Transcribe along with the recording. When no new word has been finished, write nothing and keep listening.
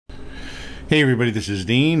Hey everybody, this is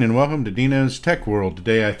Dean and welcome to Dino's Tech World.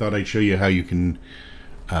 Today I thought I'd show you how you can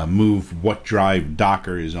move what drive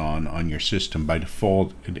Docker is on your system. By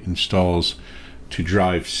default it installs to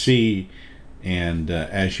drive C, and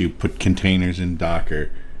as you put containers in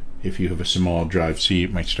Docker, if you have a small drive C,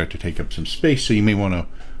 it might start to take up some space, so you may want to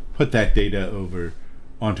put that data over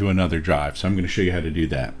onto another drive. So I'm going to show you how to do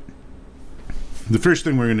that. The first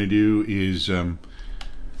thing we're going to do is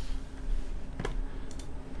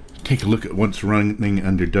take a look at what's running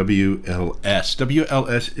under WLS.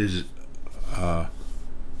 WLS is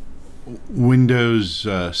Windows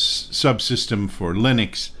subsystem for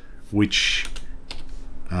Linux, which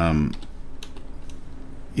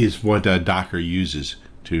is what Docker uses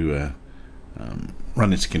to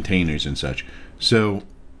run its containers and such. So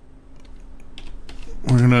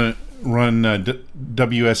we're going to run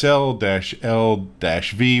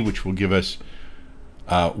WSL-L-V, which will give us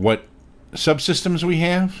what subsystems we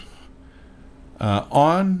have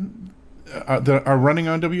that are running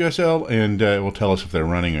on WSL, and it will tell us if they're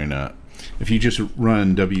running or not. If you just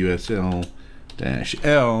run WSL-L,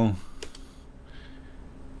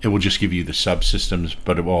 it will just give you the subsystems,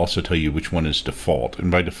 but it will also tell you which one is default. And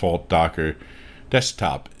by default, Docker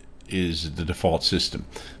Desktop is the default system.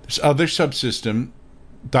 This other subsystem,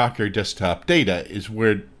 Docker Desktop Data, is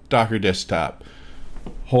where Docker Desktop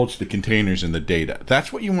holds the containers and the data.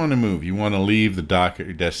 That's what you want to move. You want to leave the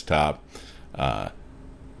Docker Desktop.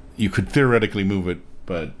 You could theoretically move it,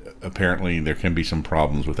 but apparently there can be some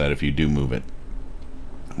problems with that if you do move it.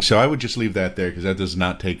 So I would just leave that there because that does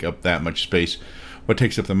not take up that much space. What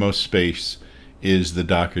takes up the most space is the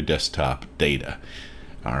Docker Desktop Data.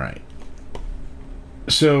 All right.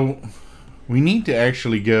 So we need to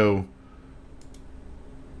actually go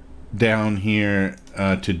down here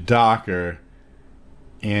to Docker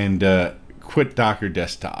and quit Docker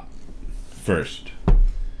Desktop first.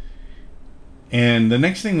 And the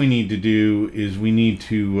next thing we need to do is we need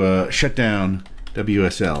to shut down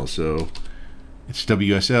WSL. So it's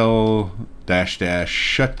WSL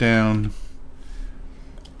 --shutdown,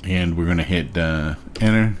 and we're going to hit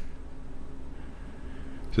enter.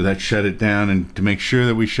 So that shut it down, and to make sure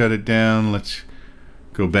that we shut it down, let's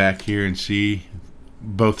go back here and see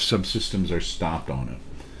both subsystems are stopped on it.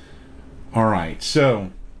 All right,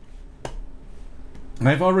 so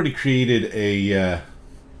I've already created a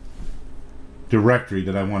directory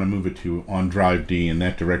that I want to move it to on drive D, and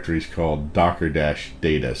that directory is called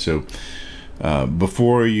docker-data. So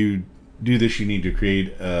before you do this, you need to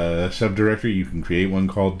create a subdirectory. You can create one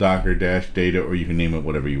called docker-data, or you can name it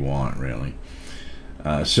whatever you want, really.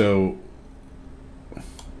 So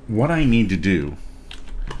what I need to do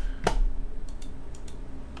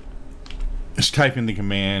is type in the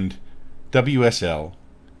command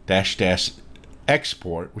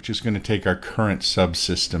WSL-export, which is going to take our current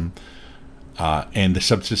subsystem, and the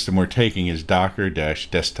subsystem we're taking is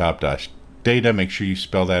docker-desktop-data. Make sure you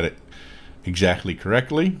spell that exactly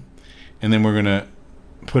correctly. And then we're going to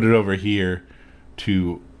put it over here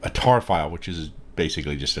to a tar file, which is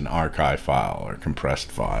basically just an archive file or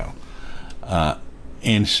compressed file.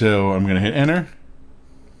 And so I'm going to hit enter.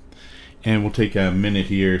 And we'll take a minute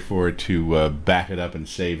here for it to back it up and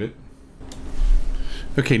save it.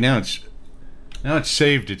 Okay, now it's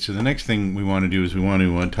saved it. So the next thing we want to do is we want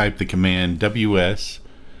to type the command ws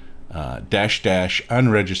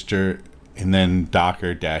 --unregister and then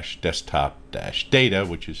docker-desktop-data,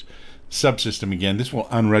 which is subsystem again. This will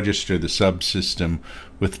unregister the subsystem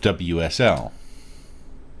with WSL.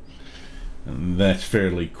 And that's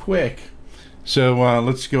fairly quick. So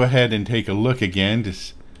let's go ahead and take a look again to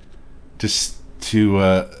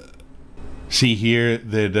see here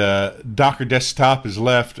that Docker Desktop is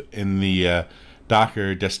left, and the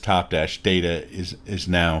Docker Desktop-data is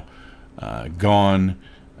now gone.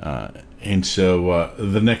 And so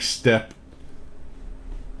the next step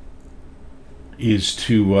is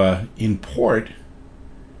to import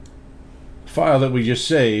the file that we just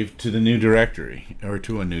saved to the new directory, or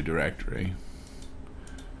to a new directory.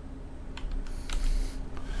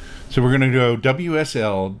 So we're going to go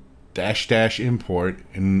WSL-import,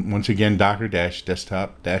 and once again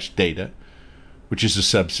Docker-desktop-data, which is the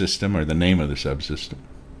subsystem, or the name of the subsystem.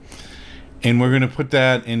 And we're going to put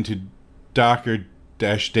that into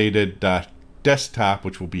docker-data.desktop,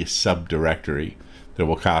 which will be a subdirectory that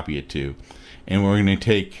we'll copy it to. And we're going to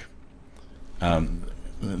take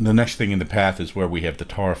the next thing in the path is where we have the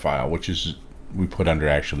tar file, which is we put under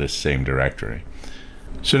actually this same directory.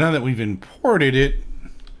 So now that we've imported it,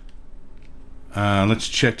 let's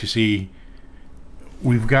check to see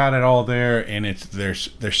we've got it all there, and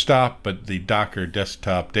they're stopped, but the Docker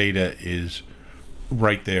Desktop Data is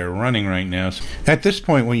right there running right now. So at this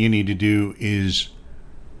point, what you need to do is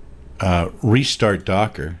restart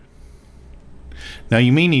Docker. Now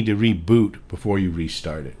you may need to reboot before you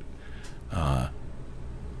restart it.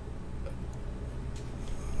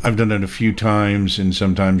 I've done it a few times, and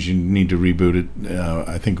sometimes you need to reboot it.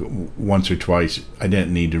 I think once or twice I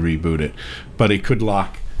didn't need to reboot it, but it could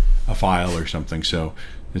lock a file or something, so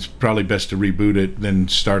it's probably best to reboot it, then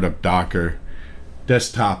start up Docker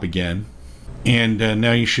desktop again. And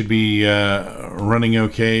now you should be running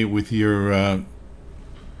okay with your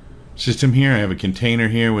system here. I have a container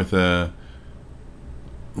here with a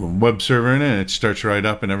web server in it, and it starts right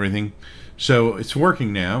up and everything. So it's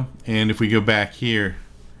working now, and if we go back here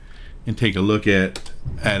and take a look at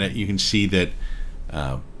it, you can see that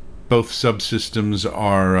both subsystems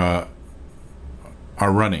are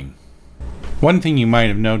running. One thing you might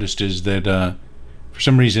have noticed is that for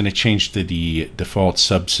some reason it changed the default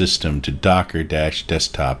subsystem to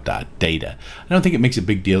docker-desktop.data. I don't think it makes a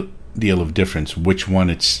big deal of difference which one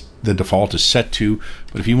the default is set to,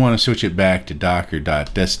 but if you want to switch it back to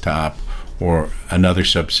docker.desktop or another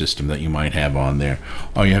subsystem that you might have on there,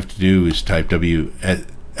 all you have to do is type WSL-S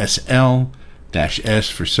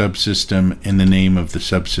for subsystem and the name of the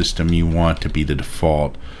subsystem you want to be the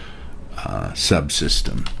default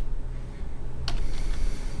subsystem.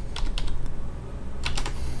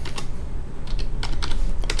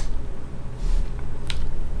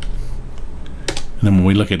 And then when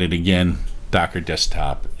we look at it again, Docker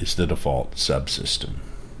Desktop is the default subsystem.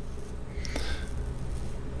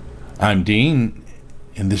 I'm Dean,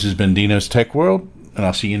 and this has been Dino's Tech World, and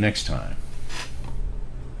I'll see you next time.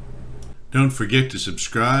 Don't forget to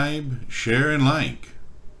subscribe, share, and like.